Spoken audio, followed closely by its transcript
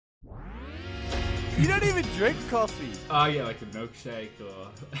You don't even drink coffee. Oh, yeah, like a milkshake or...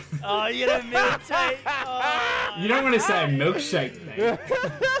 Oh, you don't milkshake. Oh. You don't want to say a milkshake thing.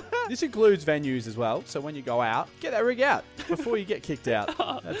 This includes venues as well, so when you go out, get that rig out before you get kicked out.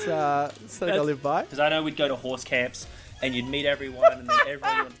 That's something I live by. Because I know we'd go to horse camps and you'd meet everyone, and then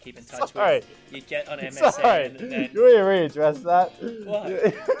everyone you want to keep in touch with, you'd get on MSN, and then... You want to readdress that?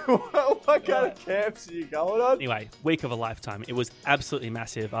 What? What kind of camps are you going on? Anyway, week of a lifetime. It was absolutely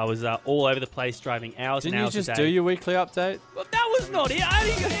massive. I was all over the place, driving hours Didn't and you hours just a day. do your weekly update? Well, that was not it. I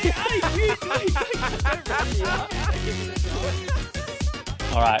didn't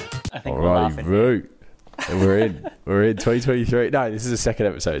All right, I think we're laughing. Root. We're in 2023. No, this is the second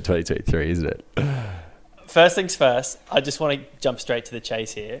episode of 2023, isn't it? First things first, I just want to jump straight to the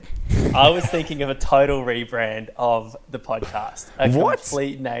chase here. I was thinking of a total rebrand of the podcast. A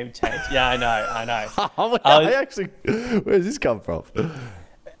complete name change. Yeah, I know. I actually, where does this come from?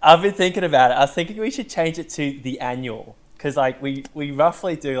 I've been thinking about it. I was thinking we should change it to the annual, because like we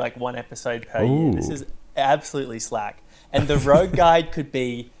roughly do like one episode per year. This is absolutely slack. And the road guide could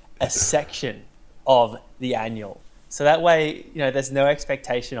be a section of the annual. So that way, you know, there's no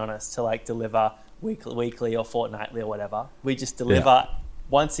expectation on us to like deliver weekly or fortnightly or whatever. We just deliver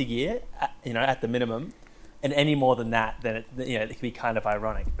once a year, you know, at the minimum, and any more than that, then it can be kind of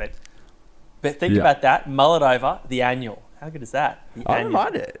ironic. But think about that. Mull it over. The annual. How good is that? I don't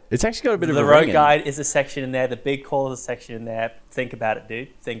mind it. It's actually got a bit of a The road ringing. guide is a section in there. The big call is a section in there. Think about it,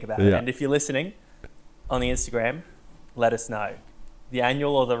 dude. Think about it. And if you're listening on the Instagram, let us know. The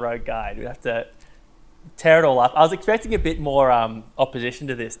annual or the road guide. We have to tear it all up. I was expecting a bit more opposition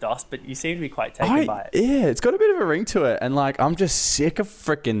to this, Dos, but you seem to be quite taken by it. Yeah, it's got a bit of a ring to it. And like, I'm just sick of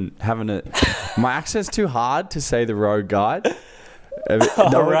freaking having it. My accent's too hard to say the road guide.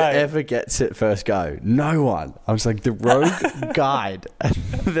 No one ever gets it first go. No one. I was like, the road guide. And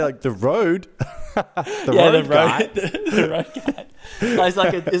they're like, the road? The road guide? The road guide.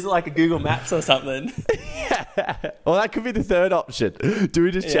 Is it like a Google Maps or something? Yeah. Well, that could be the third option. Do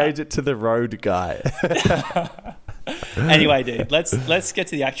we just change it to the road guy? Anyway, dude, let's get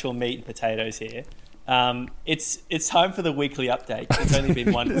to the actual meat and potatoes here. It's time for the weekly update. It's only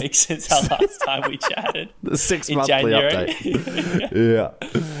been 1 week since our last time we chatted. The 6 in monthly January. update. Yeah.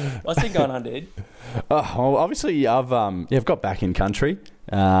 What's been going on, dude? Oh, well, obviously, I've got back in country.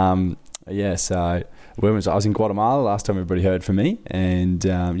 So I was in Guatemala last time everybody heard from me, and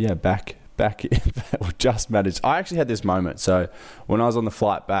back. Just managed. I actually had this moment. So when I was on the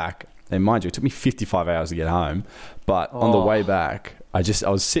flight back, and mind you, it took me 55 hours to get home, but on the way back, I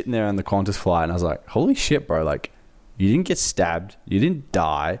was sitting there on the Qantas flight, and I was like, "Holy shit, bro! Like, you didn't get stabbed, you didn't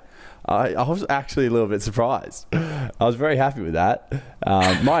die." I was actually a little bit surprised. I was very happy with that.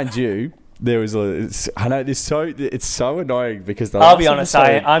 Mind you. It's so annoying because I'll be honest,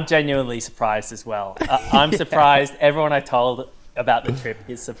 I'm genuinely surprised as well. I'm surprised. Everyone I told about the trip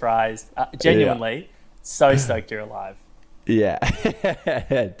is surprised. Genuinely, so stoked you're alive. Yeah,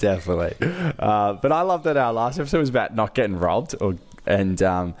 definitely. But I love that our last episode was about not getting robbed, and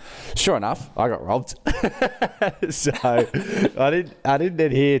sure enough, I got robbed. So I didn't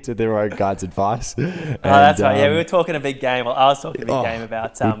adhere to the road guide's advice. That's right. Yeah, we were talking a big game. Well, I was talking a big game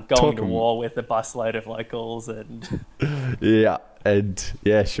about going to war with a busload of locals, and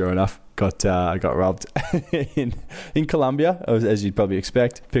sure enough, I got robbed in Colombia, as you'd probably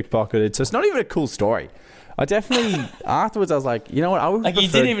expect, pickpocketed. So it's not even a cool story. I definitely afterwards I was like, you know what? You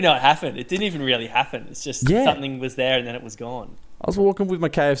didn't even know it happened. It didn't even really happen. It's just something was there and then it was gone. I was walking with my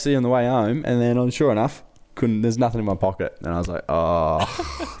KFC on the way home, and then sure enough, there's nothing in my pocket, and I was like,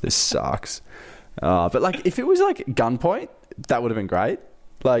 oh, this sucks. But like, if it was like gunpoint, that would have been great.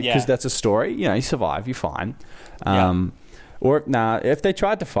 Like, because that's a story. You know, you survive, you're fine. If they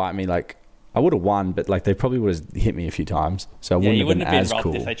tried to fight me, like, I would have won, but like they probably would have hit me a few times, so you wouldn't have been as robbed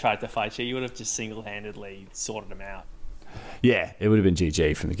cool. if they tried to fight you. You would have just single-handedly sorted them out. Yeah, it would have been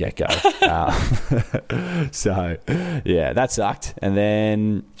GG from the get-go. So, yeah, that sucked. And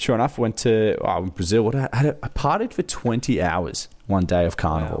then, sure enough, went to Brazil. I partied for 20 hours one day of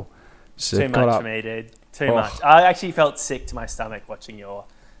carnival. Wow. So too much for me, dude. Too much. I actually felt sick to my stomach watching your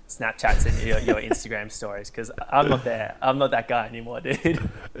Snapchats and your Instagram stories, because I'm not there. I'm not that guy anymore, dude.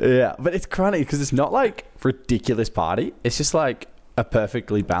 Yeah, but it's cruddy because it's not like ridiculous party. It's just like a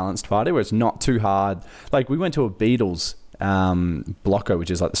perfectly balanced party where it's not too hard. Like, we went to a Beatles Blocko, which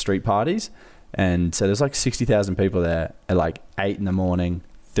is like the street parties, and so there's like 60,000 people there at like 8 a.m,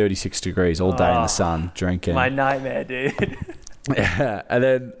 36 degrees all day in the sun, drinking. My nightmare, dude. Yeah, and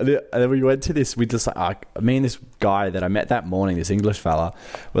then we went to this. We just me and this guy that I met that morning, this English fella,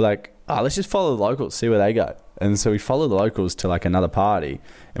 we're like, let's just follow the locals, see where they go. And so we follow the locals to like another party,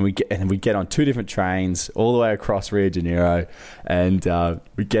 and we get on 2 different trains all the way across Rio de Janeiro, and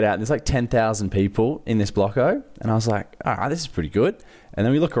we get out, and there's like 10,000 people in this blocko, and I was like, all right, this is pretty good. And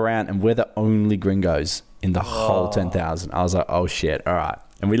then we look around, and we're the only gringos in the whole 10,000. I was like, oh shit, all right.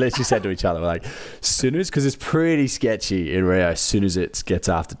 And we literally said to each other, we're like, because it's pretty sketchy in Rio as soon as it gets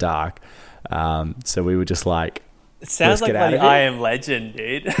after dark. So we were just like, it sounds like the I Am Legend,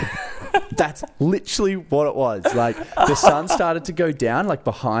 dude. That's literally what it was. Like, the sun started to go down, like,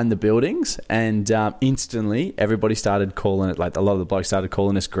 behind the buildings, and instantly everybody started calling it, like, a lot of the blokes started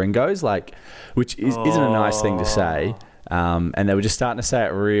calling us gringos, like, which isn't a nice thing to say. And they were just starting to say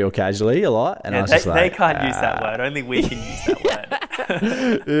it real casually a lot. And I was just like, they can't use that word. Only we can use that word.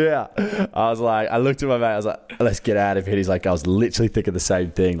 Yeah. I looked at my mate, I was like, let's get out of here. He's like, I was literally thinking the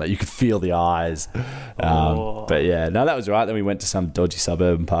same thing. Like, you could feel the eyes. But yeah, no, that was right. Then we went to some dodgy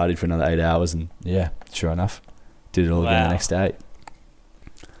suburb and partied for another 8 hours. And yeah, sure enough, did it all again the next day.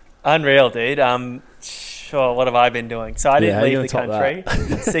 Unreal, dude. Sure, what have I been doing? So I didn't leave the country.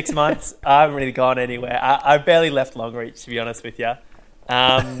 6 months. I haven't really gone anywhere. I barely left Longreach, to be honest with you.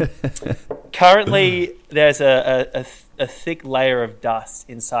 Currently, there's a thick layer of dust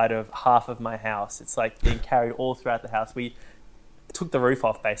inside of half of my house. It's like being carried all throughout the house. We took the roof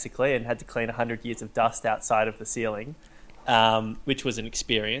off, basically, and had to clean 100 years of dust outside of the ceiling, which was an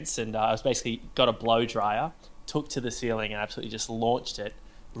experience. And I was basically got a blow dryer, took to the ceiling, and absolutely just launched it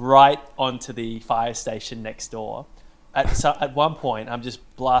right onto the fire station next door. At one point, I'm just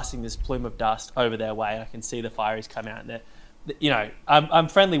blasting this plume of dust over their way. I can see the fireys come out, and I'm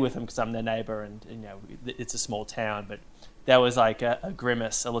friendly with them because I'm their neighbour, and it's a small town. But there was like a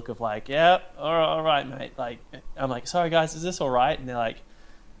grimace, a look of like, yeah, all right, mate. Like, I'm like, sorry guys, is this all right? And they're like,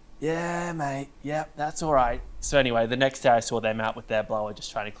 yeah, mate, yeah, that's all right. So anyway, the next day I saw them out with their blower,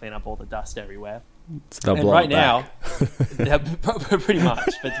 just trying to clean up all the dust everywhere. And right now, pretty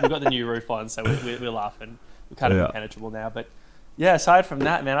much, but we've got the new roof on, so we're laughing. We're kind of impenetrable now. But yeah, aside from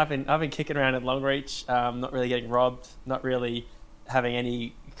that, man, I've been kicking around at Longreach, not really getting robbed, not really having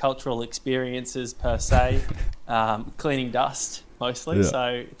any cultural experiences per se, cleaning dust mostly. Yeah.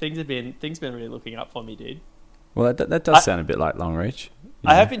 So things been really looking up for me, dude. Well, that does sound a bit like Longreach.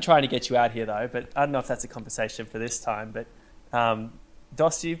 I have been trying to get you out here though, but I don't know if that's a conversation for this time. But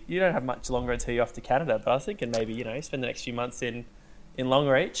Dos, you don't have much longer until you're off to Canada, but I was thinking maybe, spend the next few months in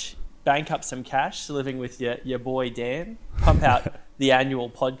Longreach, bank up some cash, living with your boy Dan, pump out the annual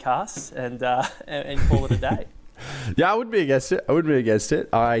podcast, and call it a day. Yeah, I wouldn't be against it.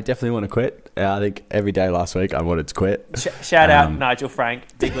 I definitely want to quit. I think every day last week I wanted to quit. Shout out Nigel Frank,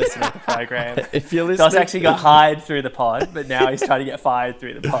 big listener of the program. If you're listening, Dos actually got hired through the pod, but now he's trying to get fired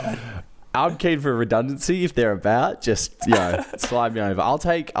through the pod. I'm keen for a redundancy if they're about. Just slide me over. I'll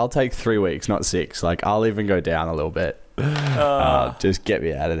take 3 weeks, not 6. Like, I'll even go down a little bit. Just get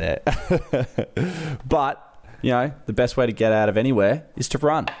me out of there. But the best way to get out of anywhere is to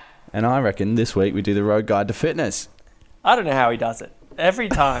run. And I reckon this week we do the road guide to fitness. I don't know how he does it. Every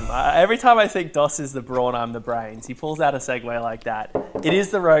time I think Dos is the brawn, I'm the brains. He pulls out a segue like that. It is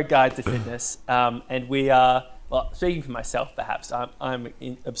the road guide to fitness, and we are. Well, speaking for myself, perhaps I'm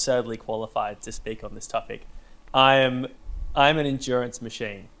absurdly qualified to speak on this topic. I'm an endurance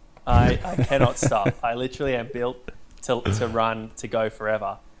machine. I cannot stop. I literally am built to run, to go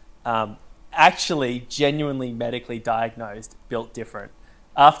forever. Actually, genuinely medically diagnosed, built different.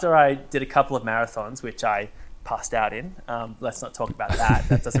 After I did a couple of marathons, which I passed out in, let's not talk about that.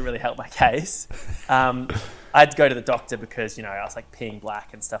 That doesn't really help my case. I had to go to the doctor because I was like peeing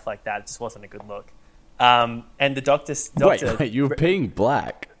black and stuff like that. It just wasn't a good look. And the doctor. Wait, you were peeing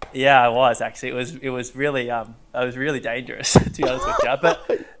black? Yeah, I was actually. It was really I was really dangerous, to be honest with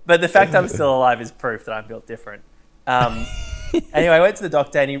you. But the fact I'm still alive is proof that I'm built different. Anyway, I went to the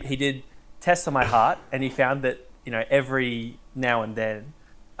doctor and he did tests on my heart, and he found that every now and then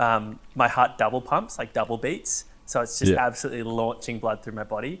my heart double pumps, like double beats. So it's just absolutely launching blood through my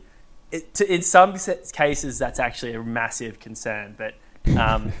body. In some cases, that's actually a massive concern, but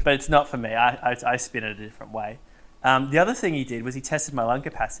it's not for me. I spin it a different way. The other thing he did was he tested my lung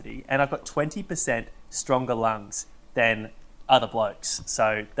capacity, and I've got 20% stronger lungs than other blokes.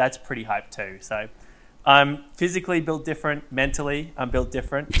 So that's pretty hype too. So I'm physically built different. Mentally, I'm built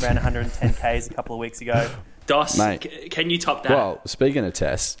different. Ran 110 Ks a couple of weeks ago. Dos, can you top that? Well, speaking of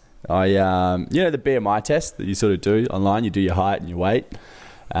tests, I the BMI test that you sort of do online. You do your height and your weight.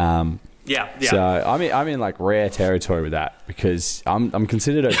 Yeah. So I'm in like rare territory with that because I'm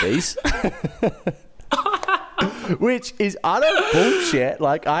considered obese. which is utter bullshit.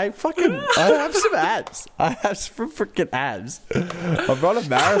 Like, I have some abs. I have some freaking abs. I've run a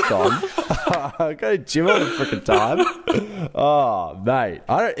marathon. I go to gym all the freaking time. Oh, mate.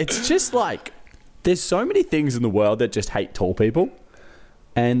 It's just like, there's so many things in the world that just hate tall people.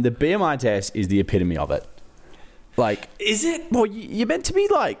 And the BMI test is the epitome of it. Like, is it? Well, you're meant to be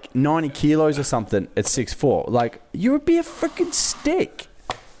like 90 kilos or something at 6'4". Like, you would be a freaking stick.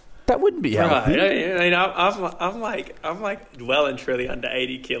 That wouldn't be healthy. Right. I'm like well and truly under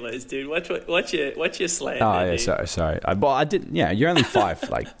 80 kilos, dude. What's your slant? Oh, yeah, sorry. I didn't. Yeah, you're only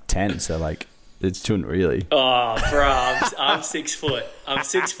 5'10", so like, it shouldn't really. Oh, bro, I'm 6 foot. I'm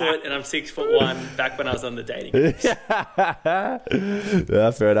 6 foot, and I'm 6'1" back when I was on the dating apps.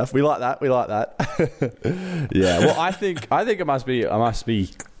 Yeah, fair enough. We like that. Yeah. Well, I think I must be,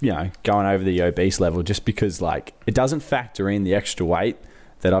 going over the obese level, just because like it doesn't factor in the extra weight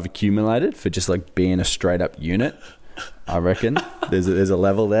that I've accumulated for just like being a straight up unit. I reckon there's a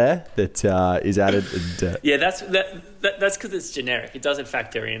level there that is added. Yeah, that's because it's generic. It doesn't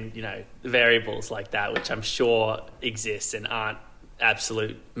factor in, variables like that, which I'm sure exist and aren't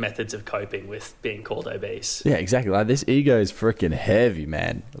absolute methods of coping with being called obese. Yeah, exactly. Like, this ego is freaking heavy,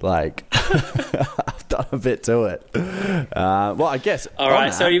 man. Like, I've done a bit to it. Well, I guess. All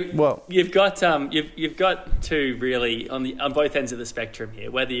right. So you've got two really on both ends of the spectrum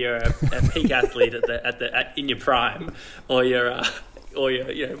here. Whether you're a peak athlete in your prime, or you're more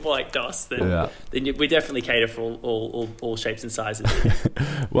like DOS, then we definitely cater for all shapes and sizes.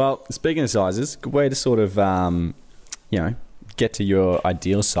 Well, speaking of sizes, good way to sort of get to your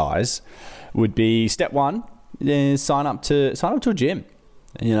ideal size would be step one: sign up to a gym.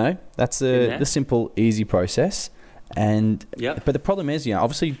 That's the simple, easy process. And but the problem is,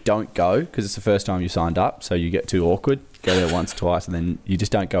 obviously don't go because it's the first time you signed up, so you get too awkward. Go there once, twice, and then you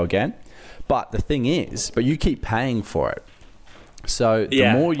just don't go again. But the thing is, you keep paying for it. So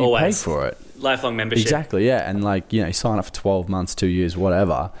the more you pay for it, lifelong membership. Exactly, yeah. And you sign up for 12 months, 2 years,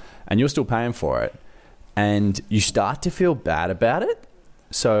 whatever, and you're still paying for it. And you start to feel bad about it.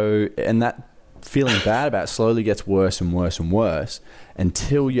 So, and that feeling bad about it slowly gets worse and worse and worse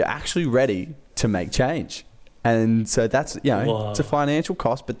until you're actually ready to make change. And so that's, it's a financial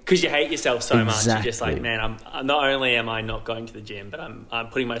cost, but because you hate yourself so much, you're just like, man, I'm not only am I not going to the gym, but I'm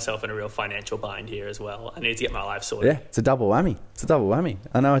putting myself in a real financial bind here as well. I need to get my life sorted. Yeah, it's a double whammy.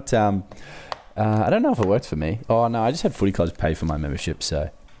 I know it. I don't know if it worked for me. Oh no, I just had footy clubs pay for my membership, so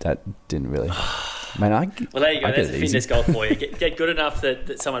that didn't really. Man, well, there you go. There's a fitness goal for you. Get good enough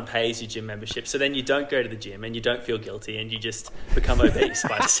that someone pays your gym membership, so then you don't go to the gym and you don't feel guilty and you just become obese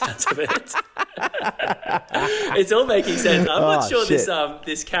by the sounds of it. It's all making sense. I'm not sure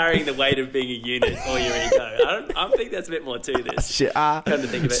this carrying the weight of being a unit or your ego. I think there's a bit more to this. Shit. Come to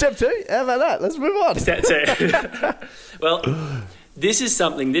think of it. Step 2. How about that? Let's move on. Step 2. Well, this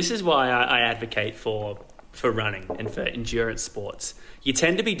is why I advocate for running and for endurance sports. You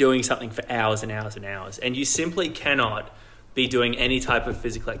tend to be doing something for hours and hours and hours, and you simply cannot be doing any type of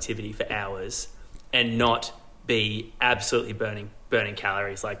physical activity for hours and not be absolutely burning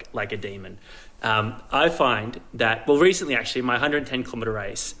calories like a demon. I find that, recently actually, my 110 kilometer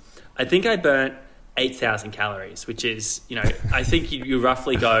race, I think I burnt 8,000 calories, which is, I think you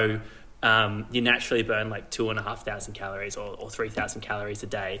roughly go, you naturally burn like 2,500 calories or 3,000 calories a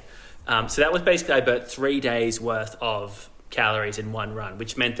day. So that was basically, I burnt 3 days worth of calories in one run,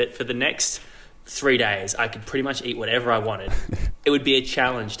 which meant that for the next 3 days, I could pretty much eat whatever I wanted. It would be a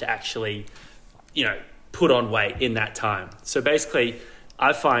challenge to actually, put on weight in that time. So basically,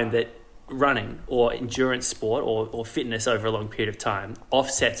 I find that running or endurance sport or fitness over a long period of time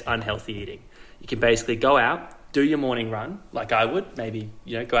offsets unhealthy eating. You can basically go out, do your morning run, like I would, maybe,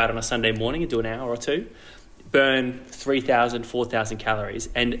 go out on a Sunday morning and do an hour or two, burn 3,000, 4,000 calories.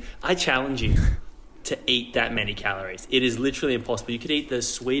 And I challenge you to eat that many calories. It is literally impossible. You could eat the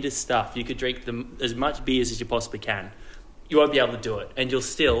sweetest stuff. You could drink as much beers as you possibly can. You won't be able to do it. And you'll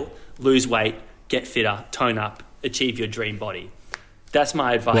still lose weight, get fitter, tone up, achieve your dream body. That's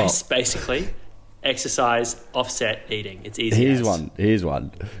my advice, basically. Exercise, offset eating. It's easy. Here's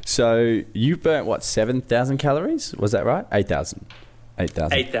one. So you burnt, 7,000 calories? Was that right? 8,000.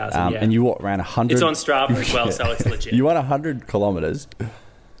 8,000. 8,000, yeah. And you ran 100... It's on Strava as well, so it's legit. You won 100 kilometres.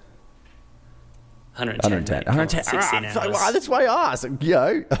 110. 16 hours. That's why I asked.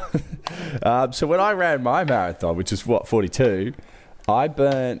 So when I ran my marathon, which is 42, I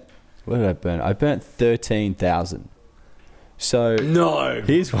burnt... What did I burn? I burnt 13,000. So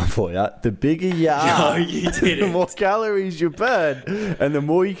here's one for you. The bigger you are, you didn't. The more calories you burn, and the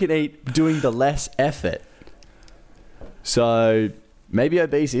more you can eat doing the less effort. So maybe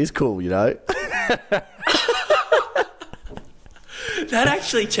obese is cool, That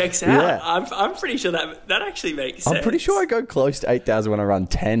actually checks out. Yeah. I'm pretty sure that actually makes sense. I'm pretty sure I go close to 8,000 when I run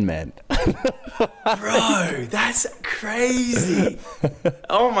 10, man. Bro, that's crazy.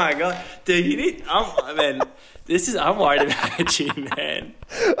 Oh my god, dude, you need. I'm worried about you, man.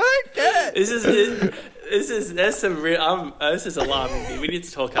 I don't get it. This is alarming me. We need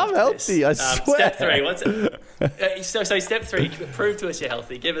to talk. I'm healthy, I swear. Step 3. What's it? So step 3. Prove to us you're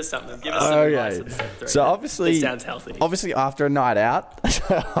healthy. Give us something. Give us some advice on step 3. So obviously, it sounds healthy. Obviously, after a night out,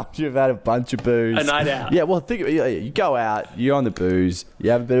 after you've had a bunch of booze, A night out. Yeah, well, think you go out, you're on the booze,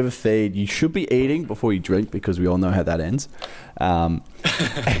 you have a bit of a feed. You should be eating before you drink because we all know how that ends.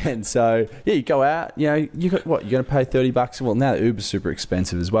 And so, yeah, you go out, you know, you're going to pay $30. Well, now Uber's super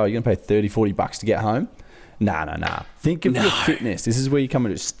expensive as well. You're going to pay $30-$40 to get home. Nah. Think of your fitness. This is where you come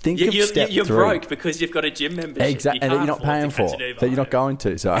and just think of step 3. You're broke because you've got a gym membership. Exactly, and that you're not paying for, that you're not going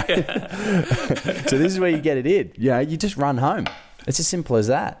to. So, so this is where you get it in. You know, you just run home. It's as simple as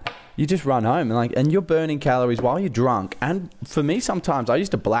that. You just run home and you're burning calories while you're drunk. And for me, sometimes I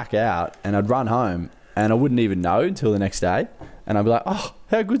used to black out and I'd run home and I wouldn't even know until the next day. And I'd be like, oh,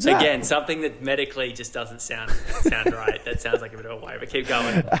 how good's that? Again, something that medically just doesn't sound right. That sounds like a bit of a way, but keep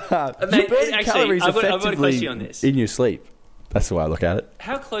going. You're burning calories I've got a effectively question on this. in your sleep. That's the way I look at it.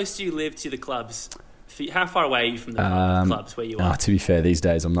 How close do you live to the clubs? How far away are you from the clubs where you are? To be fair, these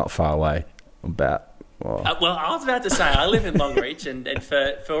days I'm not far away. I'm about... Well, I was about to say, I live in Longreach, and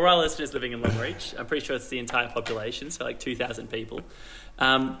for all our listeners living in Longreach, I'm pretty sure it's the entire population, so like 2,000 people.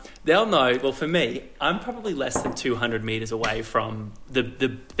 They'll know, well, for me, I'm probably less than 200 metres away from the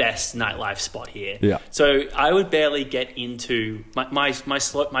best nightlife spot here. Yeah. So I would barely get into... My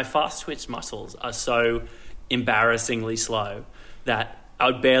fast twitch muscles are so embarrassingly slow that I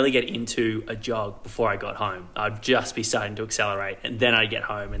would barely get into a jog before I got home. I'd just be starting to accelerate, and then I'd get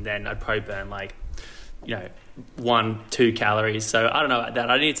home, and then I'd probably burn 1-2 calories. So I don't know about that.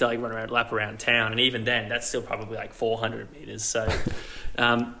 I need to lap around town, and even then that's still probably 400 meters. So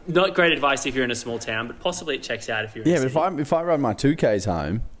not great advice if you're in a small town, but possibly it checks out if you're in a city. But if I run my 2Ks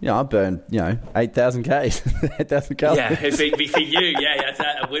home, I burn 8,000 Ks 8,000 calories. Yeah, if it be for you,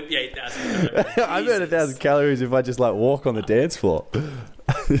 it would be 8,000 calories. I burn 1,000 calories if I just walk on the dance floor.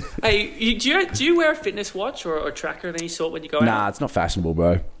 Hey, do you wear a fitness watch or a tracker of any sort when you go out? Nah, it's not fashionable,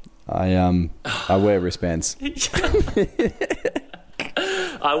 bro. I wear wristbands.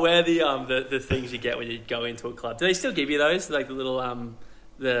 I wear the things you get when you go into a club. Do they still give you those? Like the little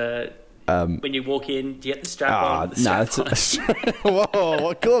when you walk in, do you get the strap on? Whoa,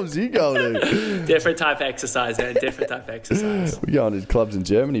 what clubs you go to? Different type of exercise, man. Different type of exercise. We're going to clubs in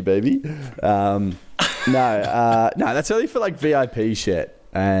Germany, baby. No, that's only for VIP shit.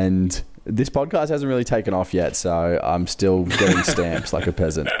 And this podcast hasn't really taken off yet, so I'm still getting stamps like a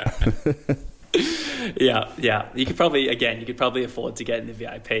peasant. Yeah. You could probably afford to get in the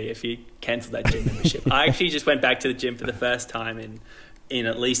VIP if you cancel that gym membership. I actually just went back to the gym for the first time in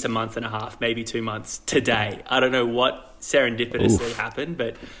at least a month and a half, maybe 2 months today. I don't know what serendipitously happened,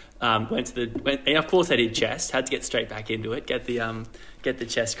 but went, and of course I did chest. Had to get straight back into it, get the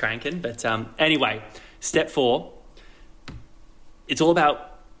chest cranking. But anyway, step 4. It's all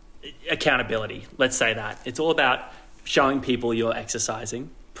about accountability. Let's say that. It's all about showing people you're exercising,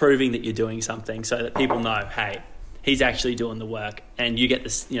 proving that you're doing something so that people know, hey, he's actually doing the work, and you get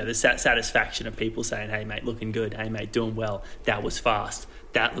this, the satisfaction of people saying, hey mate, looking good, hey mate, doing well, that was fast,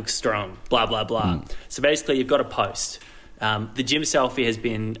 that looks strong, blah blah blah. So basically you've got to post. The gym selfie has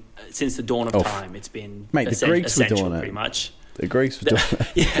been since the dawn of time. It's been the Greeks were doing it pretty much. The Greeks were doing it.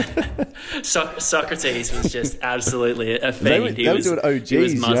 Yeah. Socrates was just absolutely a fiend. They were doing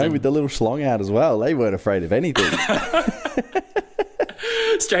OGs, with the little schlong out as well. They weren't afraid of anything.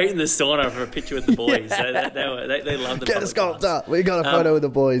 Straight in the sauna for a picture with the boys. Yeah. So they loved the Get a sculptor. We got a photo with the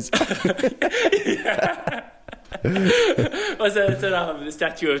boys. What's that? The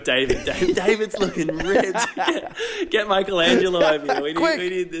statue of David. David's looking ripped. Get Michelangelo over here. We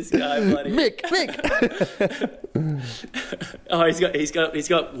need this guy, bloody Mick. Oh, he's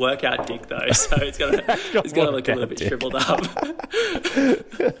got workout dick though, so it's gonna look a little bit shriveled up.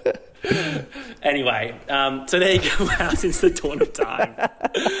 Anyway, so there you go. Wow, since the dawn of time.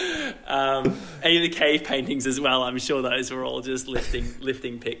 And the cave paintings as well. I'm sure those were all just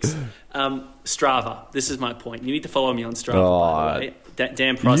lifting pics. Strava. This is my point. You need to follow me on Strava. By the way.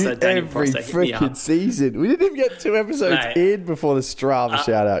 Dan Prosser, Daniel Prosser. Every freaking season. We didn't even get 2 episodes in before the Strava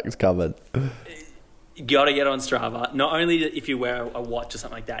shout out is coming. You got to get on Strava. Not only if you wear a watch or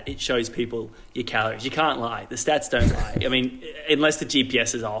something like that, it shows people your calories. You can't lie. The stats don't lie. I mean, unless the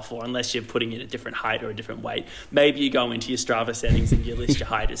GPS is off or unless you're putting in a different height or a different weight. Maybe you go into your Strava settings and you list your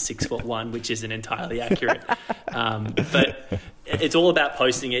height as 6'1", which isn't entirely accurate. But it's all about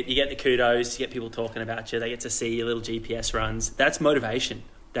posting it. You get the kudos, you get people talking about you. They get to see your little GPS runs. That's motivation.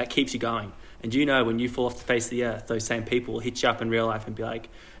 That keeps you going. And you know, when you fall off the face of the earth, those same people will hit you up in real life and be like,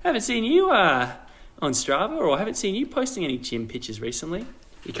 I haven't seen you on Strava, or I haven't seen you posting any gym pictures recently.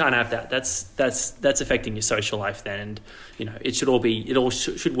 You can't have that. That's affecting your social life then. And, you know, it all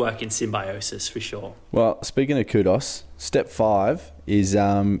should work in symbiosis for sure. Well, speaking of kudos, step 5 is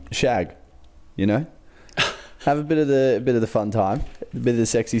shag, you know? Have a bit of the fun time, a bit of the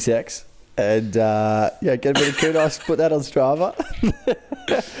sexy sex. And, get a bit of kudos, put that on Strava.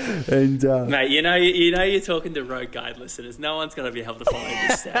 And mate, you know you're talking to road guide listeners. No one's going to be able to follow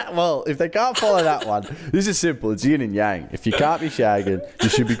this step. Well, if they can't follow that one, this is simple. It's yin and yang. If you can't be shagging, you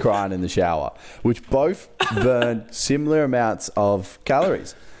should be crying in the shower, which both burn similar amounts of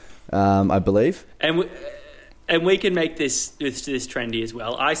calories, I believe. And we can make this trendy as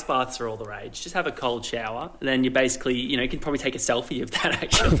well. Ice baths are all the rage. Just have a cold shower. And then you basically, you can probably take a selfie of that,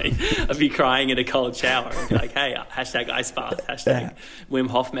 actually, of you crying in a cold shower. And be like, hey, hashtag ice bath, hashtag Wim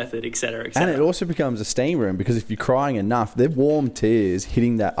Hof method, et cetera, et cetera. And it also becomes a steam room, because if you're crying enough, they're warm tears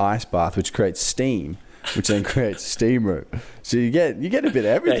hitting that ice bath, which creates steam, which then creates a steam room. So you get a bit of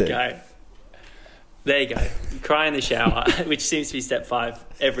everything. There you go. Cry in the shower, which seems to be step 5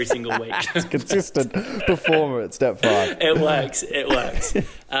 every single week. It's consistent performer at step 5. It works.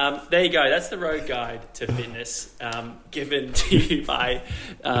 There you go. That's the road guide to fitness, given to you by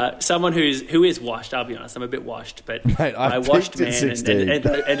someone who is washed. I'll be honest, I'm a bit washed, but mate, a washed man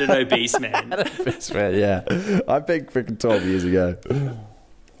and an obese man. Obese man, yeah. I peaked freaking 12 years ago.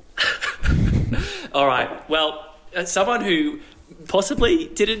 All right. Well, someone who possibly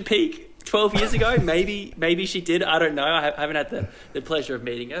didn't peak 12 years ago, maybe she did. I don't know. I haven't had the pleasure of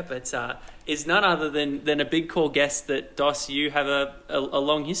meeting her, but is none other than a big call guest that, Dos, you have a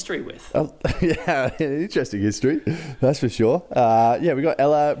long history with. Yeah, an interesting history, that's for sure. We got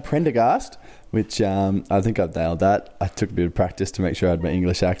Ella Prendergast, which I think I've nailed that. I took a bit of practice to make sure I had my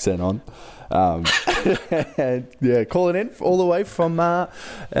English accent on. And, calling in all the way from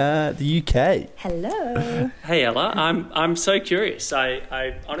the UK. Hello. Hey Ella, I'm so curious.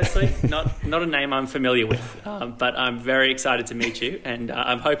 I honestly not a name I'm familiar with, but I'm very excited to meet you, and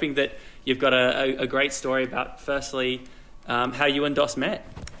I'm hoping that you've got a great story about, firstly, how you and Dos met.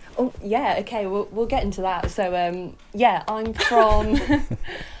 Oh yeah, okay. We'll get into that. So I'm from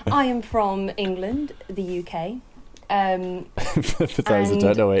I am from England, the UK. For those that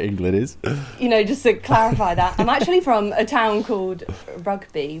don't know where England is, just to clarify that, I'm actually from a town called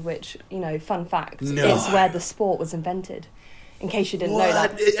Rugby, which, fun fact, is where the sport was invented. In case you didn't know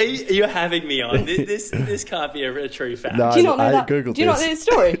that. Are you having me on? This can't be a true fact. No, do you not know that? Googled Do you not know this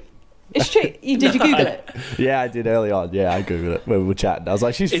story? It's true. Did you Google it? Yeah, I did early on. Yeah, I Googled it when we were chatting. I was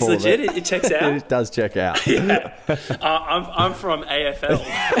like, she's it's full legit. of it. It checks out. It does check out. Yeah. I'm from AFL.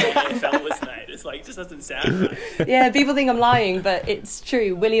 AFL was made. It's like, it just doesn't sound right. Yeah, people think I'm lying, but it's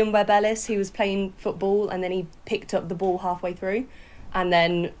true. William Webb Ellis, he was playing football, and then he picked up the ball halfway through, and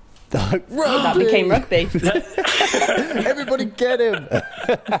then that became rugby. Everybody get him.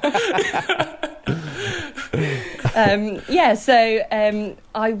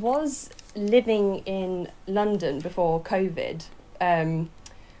 I was living in London before COVID.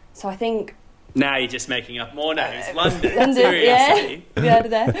 So I think... Now you're just making up more names. London, seriously. Yeah,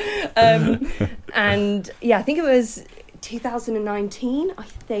 there. And yeah, I think it was 2019, I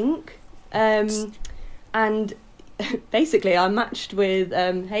think. And basically I matched with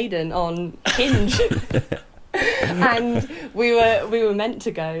Hayden on Hinge. And we were meant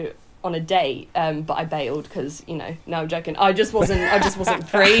to go on a date, but I bailed because, no, I'm joking. I just wasn't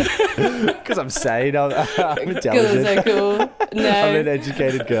free. Because I'm sane. I'm intelligent. Because I'm so cool. No, I'm an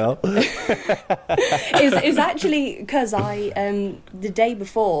educated girl. It's actually because I the day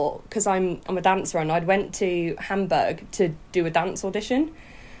before, because I'm a dancer, and I'd went to Hamburg to do a dance audition,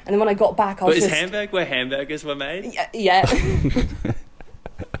 and then when I got back, I was Is Hamburg where hamburgers were made? Yeah.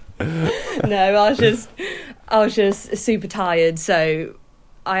 No, I was just super tired, so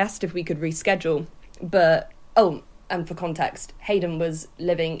I asked if we could reschedule, but and for context, Hayden was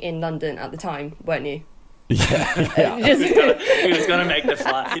living in London at the time, weren't you? Yeah. He was going to make the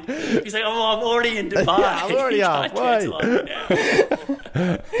flight. He's like, I'm already in Dubai. Yeah, I'm already halfway.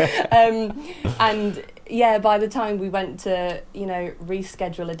 And yeah, by the time we went to,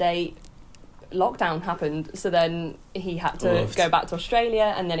 reschedule a date, lockdown happened. So then he had to go back to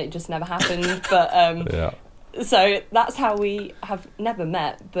Australia, and then it just never happened. But yeah. So that's how we have never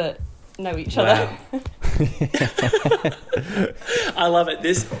met, but know each other. I love it.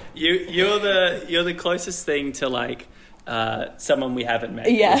 You're the closest thing to like someone we haven't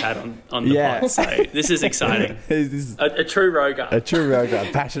met. Yeah. We've had on the pod. So this is exciting. This is A true roger. a true roger,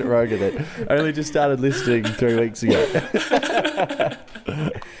 a passionate roger that only just started listening 3 weeks ago.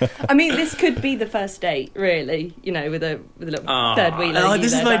 I mean, this could be the first date, really. You know, with a little third wheeler. Oh,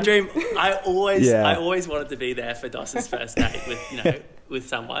 this is my Dan. dream. I always Yeah. wanted to be there for Doss's first date with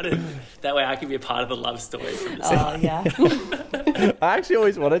someone, and that way I can be a part of the love story from the start. Oh, yeah. I actually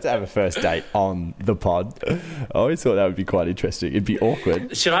always wanted to have a first date on the pod. I always thought that would be quite interesting. It'd be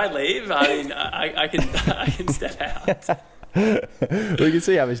awkward. Should I leave? I mean, I can step out. We can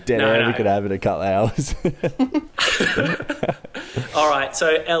see how much dead air we could have in a couple of hours. All right, so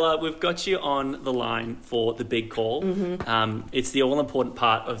Ella, we've got you on the line for the big call. It's the all-important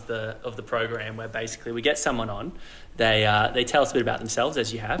part of the program where basically we get someone on. They tell us a bit about themselves,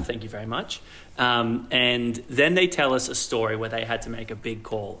 as you have. Thank you very much. And then they tell us a story where they had to make a big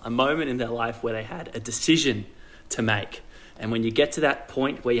call, a moment in their life where they had a decision to make. And when you get to that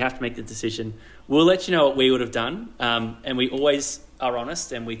point where you have to make the decision, we'll let you know what we would have done. And we always are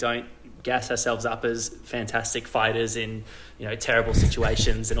honest, and we don't gas ourselves up as fantastic fighters in terrible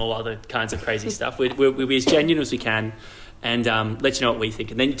situations and all other kinds of crazy stuff. We'll be as genuine as we can, and let you know what we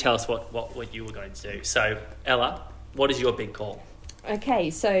think. And then you tell us what you were going to do. So, Ella, what is your big call? Okay,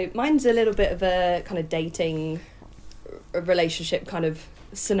 so mine's a little bit of a kind of dating relationship kind of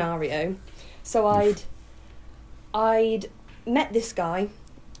scenario. So I'd met this guy,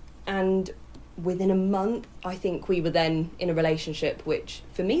 and within a month, I think we were then in a relationship, which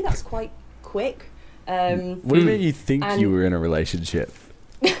for me, that's quite quick. What do you mean you think you were in a relationship?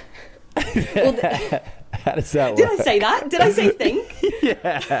 Well, How does that work? did I say that? Did I say think?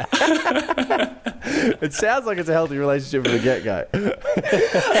 Yeah. It sounds like it's a healthy relationship from the get-go.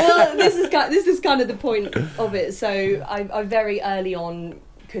 Well, this is kind of the point of it. So I very early on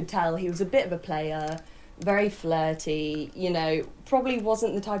could tell he was a bit of a player, very flirty, probably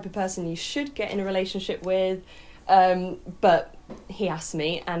wasn't the type of person you should get in a relationship with. But he asked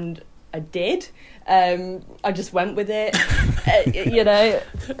me, and I did. I just went with it.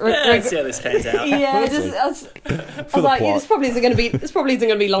 Let's see how this pans out. Yeah, I was like, this probably isn't going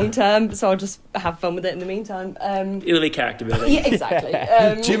to be long term, so I'll just have fun with it in the meantime. It'll be character building. Yeah, exactly.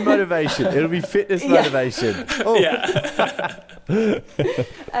 Gym motivation. It'll be fitness motivation. Oh. Yeah.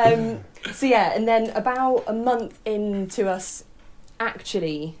 So yeah, and then about a month into us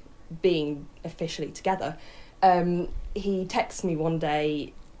actually being officially together, he texts me one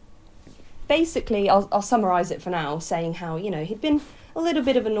day. Basically, I'll summarise it for now, saying how he'd been a little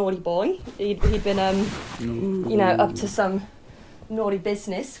bit of a naughty boy. He'd been up to some naughty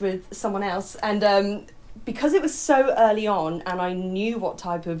business with someone else, and because it was so early on, and I knew what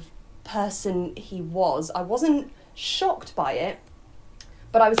type of person he was, I wasn't shocked by it,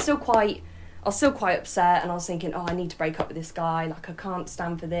 but I was still quite upset, and I was thinking, I need to break up with this guy. Like, I can't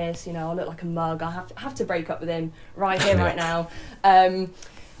stand for this. I look like a mug. I have to break up with him right here, right now.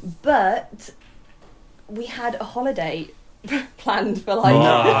 But we had a holiday planned for like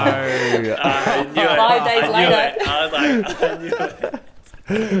 5 days later. I was like, I knew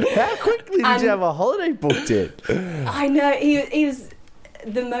it. How quickly did you have a holiday booked in? I know, he was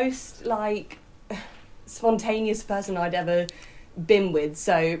the most like spontaneous person I'd ever been with.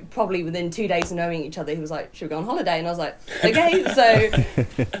 So probably within 2 days of knowing each other, he was like, should we go on holiday? And I was like, okay. So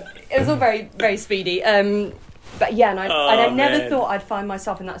it was all very, very speedy. But yeah, and I never thought I'd find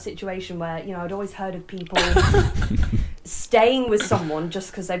myself in that situation where, I'd always heard of people staying with someone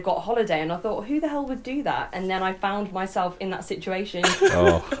just because they've got a holiday, and I thought, who the hell would do that? And then I found myself in that situation,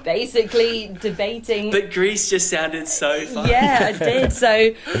 basically debating. But Greece just sounded so fun. Yeah, I did.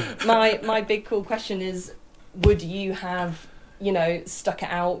 So my big cool question is, would you have stuck it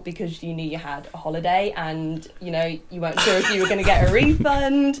out because you knew you had a holiday and, you weren't sure if you were going to get a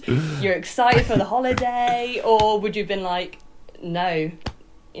refund, you're excited for the holiday, or would you have been like, no,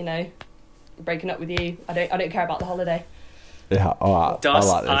 breaking up with you, I don't care about the holiday? Yeah, Doss,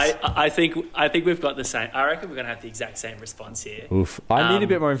 I like this. I think we've got the same. I reckon we're going to have the exact same response here. Oof. I need a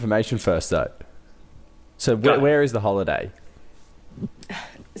bit more information first, though. So where is the holiday?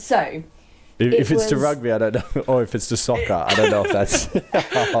 So... If it's to rugby, I don't know, or if it's to soccer, I don't know if that's a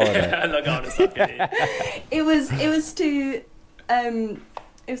holiday. I'm not going to soccer here. It was to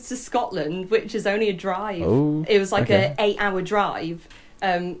Scotland, which is only a drive. Ooh, it was like an 8-hour drive,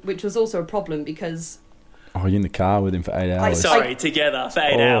 which was also a problem because... Oh, you're in the car with him for 8 hours. Together for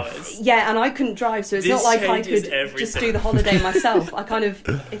 8 hours. Yeah, and I couldn't drive, so it's This not like I changes could everything. just do the holiday myself. I kind of,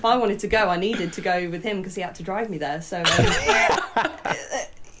 if I wanted to go, I needed to go with him because he had to drive me there. So,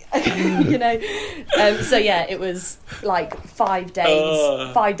 so yeah, it was like 5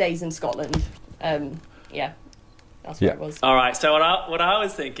 days, 5 days in Scotland. Yeah. That's what it was. All right. So what I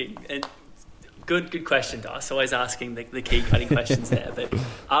was thinking, and good question, Doss. Always asking the key cutting questions there. But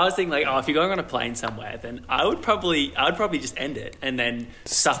I was thinking, like, if you're going on a plane somewhere, then I would probably just end it and then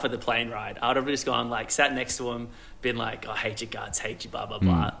suffer the plane ride. I would have just gone, like, sat next to him, been like, I hate your guts, hate you, blah blah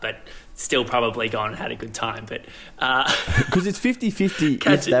blah. But still probably gone and had a good time. But because it's 50-50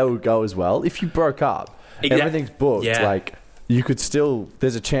 if they would go as well. If you broke up, everything's booked. Yeah. Like, you could still.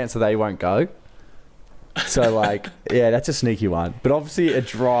 There's a chance that they won't go. So, like, yeah, that's a sneaky one. But obviously, a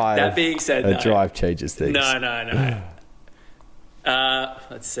drive. That being said, drive changes things. No.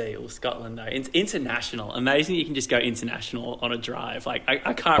 Let's see. Well, Scotland, though. International. Amazing you can just go international on a drive. Like,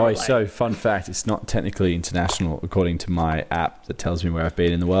 I can't relate. So, fun fact, it's not technically international according to my app that tells me where I've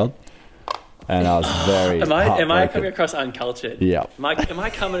been in the world. And I was very Am I coming across uncultured? Yeah. Am I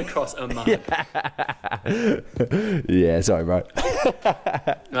coming across a mug? Yeah, sorry, bro.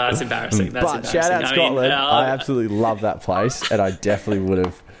 No, that's embarrassing. But shout out Scotland. I absolutely love that place. And I definitely would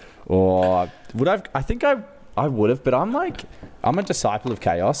have... Or would I... I think I would have, but I'm a disciple of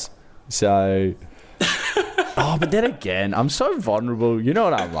chaos. So... but then again, I'm so vulnerable. You know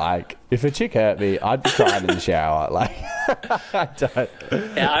what I'm like. If a chick hurt me, I'd be crying in the shower. Like, I don't.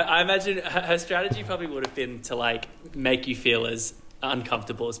 Yeah, I imagine her strategy probably would have been to, like, make you feel as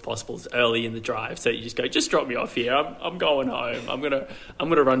uncomfortable as possible early in the drive. So you just go, just drop me off here. I'm going home. I'm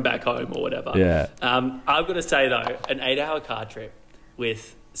gonna run back home or whatever. Yeah. I've got to say though, an 8-hour car trip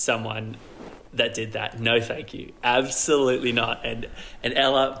with someone that did that, no thank you, absolutely not. And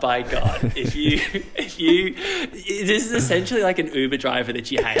Ella, by God, if you this is essentially like an Uber driver that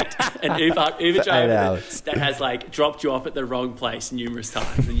you hate, an Uber driver that has, like, dropped you off at the wrong place numerous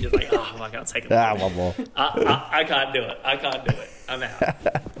times, and you're like, I can't take it. One more. I can't do it. I'm out.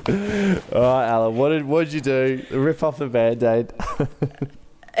 All right, Alan, what did you do? Rip off the Band-Aid.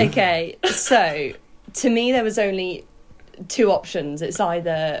 Okay, so to me there was only two options. It's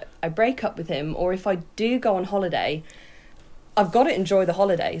either I break up with him, or if I do go on holiday, I've got to enjoy the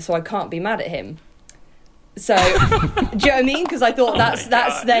holiday, so I can't be mad at him. So, do you know what I mean? Because I thought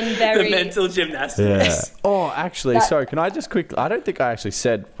that's then very... The mental gymnastics. Yeah. Oh, actually, sorry, can I just quickly... I don't think I actually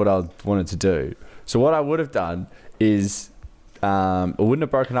said what I wanted to do. So what I would have done is I wouldn't have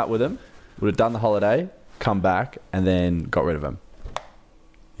broken up with him, would have done the holiday, come back, and then got rid of him.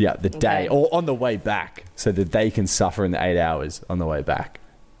 Yeah, the day, or on the way back, so that they can suffer in the 8 hours on the way back.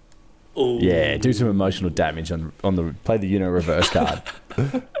 Ooh. Yeah, do some emotional damage on the play the reverse card.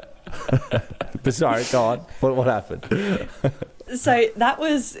 But sorry, go on. What happened? So that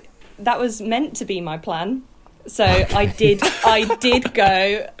was meant to be my plan. So I did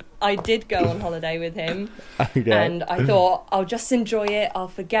go on holiday with him, and I thought I'll just enjoy it. I'll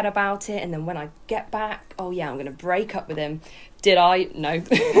forget about it, and then when I get back, I'm going to break up with him. Did I? No.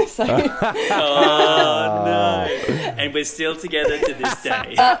 So, oh no! And we're still together to this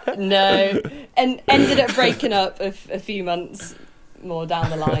day. No, and ended up breaking up a few months more down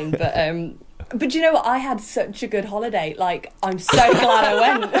the line. But you know what? I had such a good holiday. Like, I'm so glad I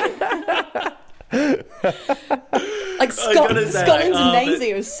went. Like, Scotland's amazing.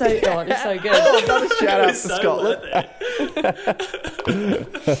 It was so good. Another shout out to Scotland.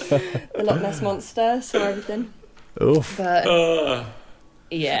 The Loch Ness monster, saw everything. Oof. But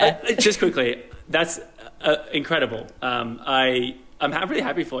yeah. Just quickly, that's incredible. I'm really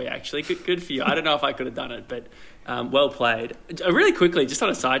happy for you, actually. Good for you. I don't know if I could have done it, but well played. Really quickly, just on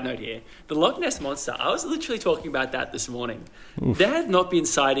a side note here, the Loch Ness monster. I was literally talking about that this morning. Oof. There have not been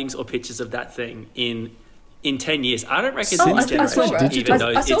sightings or pictures of that thing in 10 years. I don't reckon since then, even though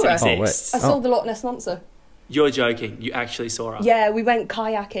it exists. I saw the Loch Ness monster. You're joking. You actually saw her. Yeah, we went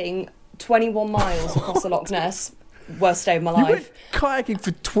kayaking 21 miles across the Loch Ness. Worst day of my life. You went kayaking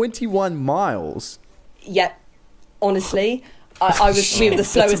for 21 miles? Yeah, honestly. We were the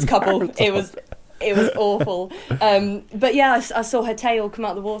slowest couple. It was awful. But yeah, I saw her tail come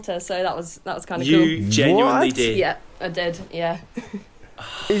out of the water, so that was kind of cool. You genuinely did? Yeah, I did, yeah.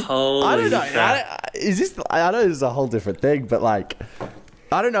 I don't know. I know this is a whole different thing, but, like,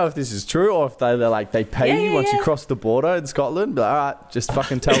 I don't know if this is true or if they're like, they pay you once you cross the border in Scotland. But all right, just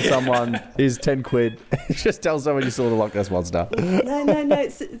fucking tell someone, here's 10 quid. Just tell someone you saw the Loch Ness monster. No,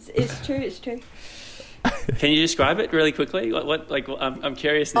 it's true. Can you describe it really quickly? I'm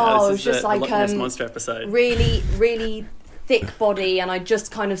curious now. This is just the Loch Ness monster episode. Really, really thick body, and I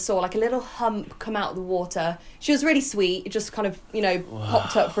just kind of saw like a little hump come out of the water. She was really sweet. It just kind of,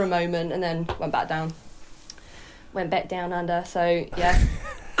 popped up for a moment and then went back down. Went back down under, so yeah.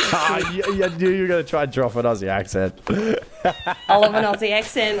 You knew you were going to try and drop an Aussie accent. I love an Aussie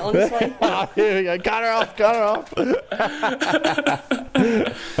accent, honestly. Here we go. Cut her off.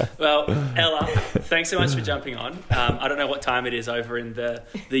 Well, Ella, thanks so much for jumping on. I don't know what time it is over in the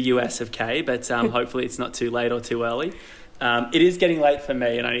US of K, but hopefully it's not too late or too early. It is getting late for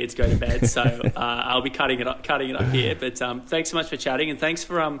me, and I need to go to bed, so I'll be cutting it up here. But thanks so much for chatting, and thanks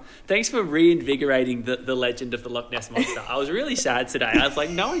for reinvigorating the legend of the Loch Ness monster. I was really sad today. I was like,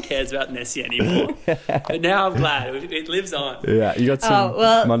 no one cares about Nessie anymore, but now I'm glad it lives on. Yeah, you got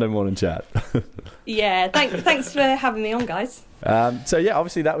some Monday morning chat. Yeah, thanks for having me on, guys. So yeah,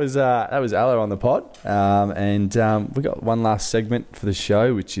 obviously that was Ella on the pod, and we got one last segment for the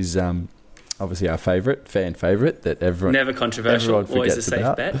show, which is obviously our fan favourite that everyone never controversial, everyone always a forgets safe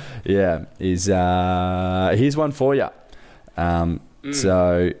about. bet. Yeah, is here's one for you.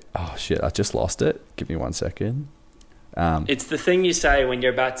 So I just lost it. Give me 1 second. It's the thing you say when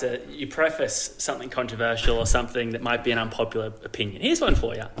you're about to you preface something controversial or something that might be an unpopular opinion. Here's one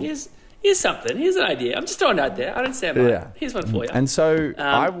for you. Here's something. Here's an idea. I'm just throwing it out there. I don't stand by it. Here's one for you. And so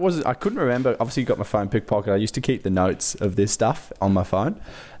I couldn't remember. Obviously, you got my phone pickpocketed. I used to keep the notes of this stuff on my phone.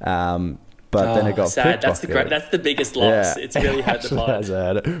 But then it got sad. pickpocketed. That's the biggest loss. Yeah. It's really hurt the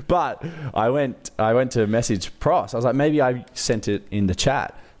pod. But I went to message Pross. I was like, maybe I sent it in the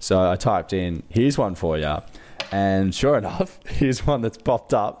chat. So I typed in, here's one for you. And sure enough, here's one that's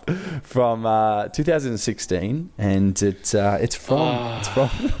popped up from 2016, and it's from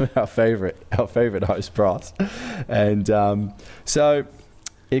our favorite host Pross, and so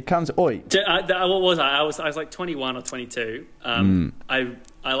it comes. Oi, what was I? I was like 21 or 22.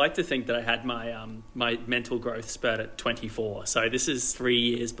 I like to think that I had my my mental growth spurt at 24. So this is 3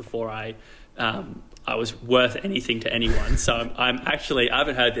 years before I was worth anything to anyone. So I'm actually, I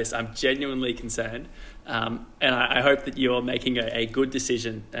haven't heard this. I'm genuinely concerned. And I hope that you're making a good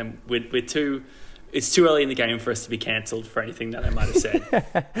decision. And it's too early in the game for us to be cancelled for anything that I might have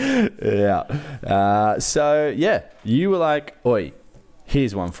said. Yeah. So, yeah, you were like, oi,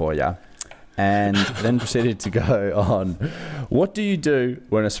 here's one for you. And then proceeded to go on. What do you do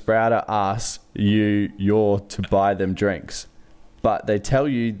when a sprouter asks you're to buy them drinks, but they tell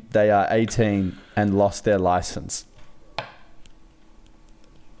you they are 18 and lost their license?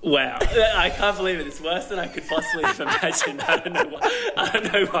 Wow, I can't believe it. It's worse than I could possibly have imagined. I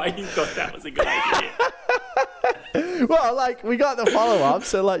don't know why you thought that was a good idea. Well, like, we got the follow-up,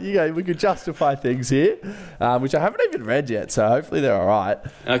 so, like, we could justify things here, which I haven't even read yet, so hopefully they're all right.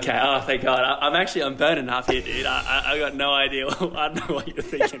 Okay, oh, thank God. I'm burning up here, dude. I got no idea. I don't know what you're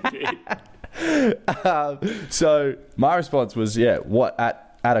thinking, dude. So my response was, what,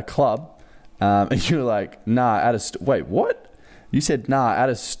 at a club? And you were like, nah, wait, what? You said, nah, at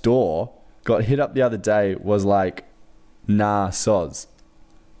a store. Got hit up the other day, was like, nah, soz.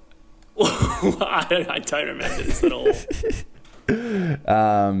 I don't remember this at all.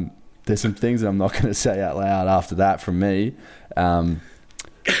 There's some things that I'm not going to say out loud after that from me.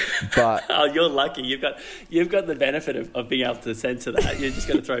 But oh, you're lucky. You've got the benefit of being able to censor that. You're just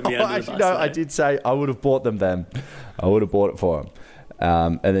going to throw me under the bus. No, I did say I would have bought them then. I would have bought it for them.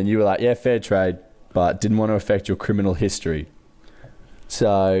 And then you were like, yeah, fair trade, but didn't want to affect your criminal history.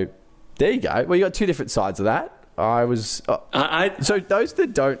 So there you go. Well, you got two different sides of that. So those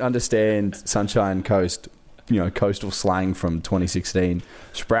that don't understand Sunshine Coast, coastal slang from 2016,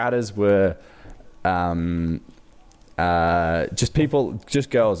 sprouters were just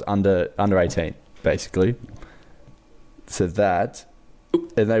girls under 18, basically. So that,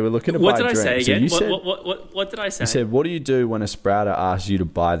 and they were looking to buy drinks. What did I say again? So what did I say? You said, what do you do when a sprouter asks you to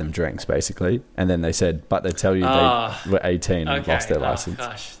buy them drinks, basically? And then they said, but they tell you they were 18 and lost their license. Oh,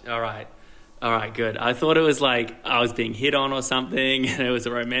 gosh. All right, good. I thought it was like I was being hit on or something, and it was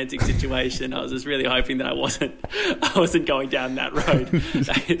a romantic situation. I was just really hoping that I wasn't going down that road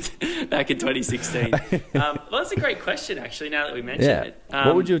back in 2016. Well, that's a great question, actually. Now that we mention it,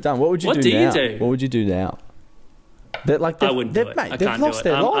 what would you have done? What would you do now? What would you do now? I wouldn't do it. Mate, I they've can't lost do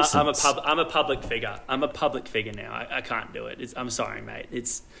it. their license. I'm a public figure. I'm a public figure now. I can't do it. I'm sorry,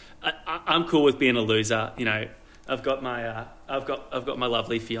 mate. I'm cool with being a loser. I've got my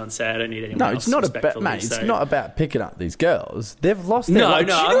lovely fiance. I don't need anyone else. No, it's not about, mate. It's not about picking up these girls. They've lost their license.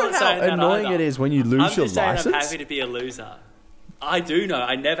 No, you know how annoying it is when you lose your license? I'm just saying I'm happy to be a loser. I do know.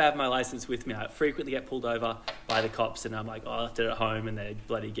 I never have my license with me. I frequently get pulled over by the cops, and I'm like, I left it at home, and they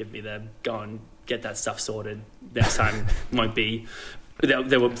bloody give me the go and get that stuff sorted. Next time won't be.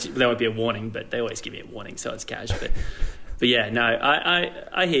 There won't be a warning, but they always give me a warning, so it's cash. But yeah, no,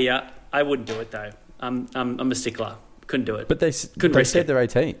 I hear ya. I wouldn't do it though. I'm a stickler. Couldn't do it. But they said they're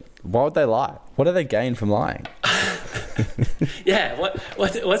 18. Why would they lie? What do they gain from lying? Yeah,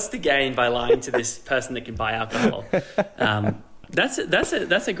 what's the gain by lying to this person that can buy alcohol?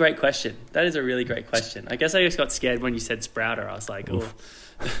 That's a great question. That is a really great question. I guess I just got scared when you said sprouter. I was like, oh,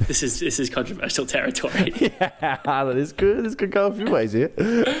 this is controversial territory. Yeah, this could go a few ways here.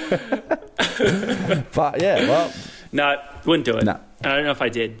 But yeah, well, no, wouldn't do it. No. I don't know if I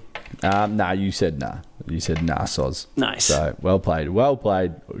did. Nah, you said nah. You said nah, soz. Nice. So well played.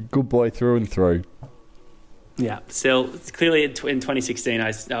 Good boy through and through. Yeah. Still, clearly in 2016,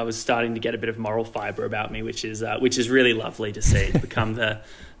 I was starting to get a bit of moral fibre about me, which is really lovely to see. Become the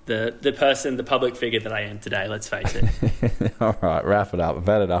person, the public figure that I am today. Let's face it. All right, wrap it up. I've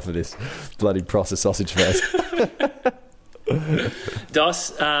had enough of this bloody processed sausage fest.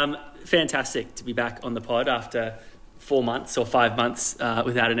 Dos, fantastic to be back on the pod after 4 months or 5 months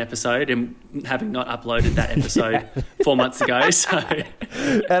without an episode, and having not uploaded that episode 4 months ago. So,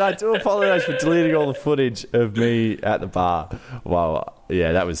 and I do apologise for deleting all the footage of me at the bar. Well,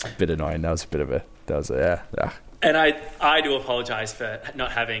 yeah, that was a bit annoying. Yeah. And I do apologise for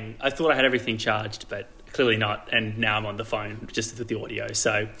not having. I thought I had everything charged, but clearly not. And now I'm on the phone just with the audio.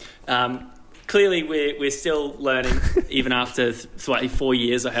 So clearly we're still learning, even after 4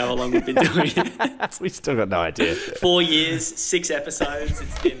 years or however long we've been doing it. We still got no idea. 4 years, 6 episodes.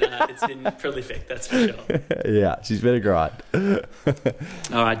 It's been prolific, that's for sure. Yeah, she's been a grind.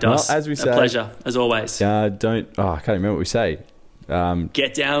 All right, Dos. Well, as we say, a pleasure as always. I can't remember what we say.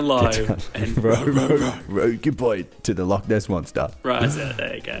 Get down low and row your boat to the Loch Ness monster. Right,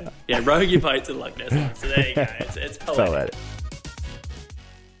 there you go. Yeah, row your boat to the Loch Ness monster. There you go. It's poetic.